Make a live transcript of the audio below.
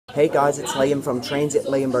Hey guys, it's Liam from Transit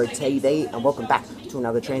Liambo TV, and welcome back to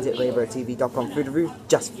another TransitLiamboTV.com food review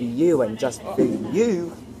just for you and just for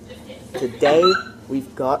you. Today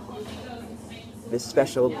we've got this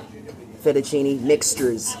special fettuccine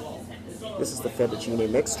mixtures. This is the fettuccine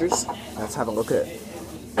mixtures. Let's have a look at it.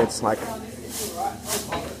 It's like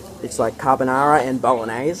carbonara and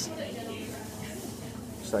bolognese.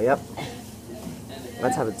 So yep,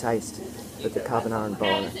 let's have a taste with the carbonara and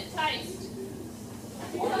bolognese.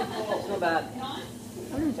 Not bad.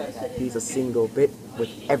 Here's a single bit with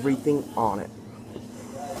everything on it.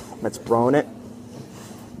 Let's brown it.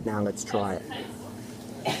 Now let's try it.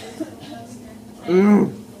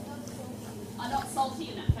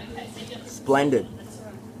 Splendid.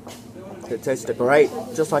 It tastes great,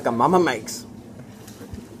 just like a mama makes.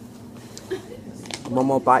 One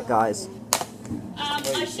more bite, guys.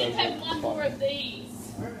 I should have one more of these.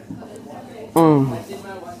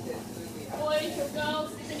 Boys or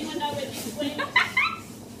girls, does anyone know where this went?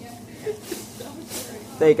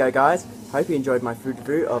 There you go, guys. Hope you enjoyed my food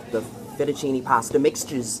review of the fettuccine pasta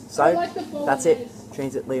mixtures. So, that's it.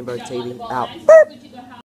 Transit Liambo TV out.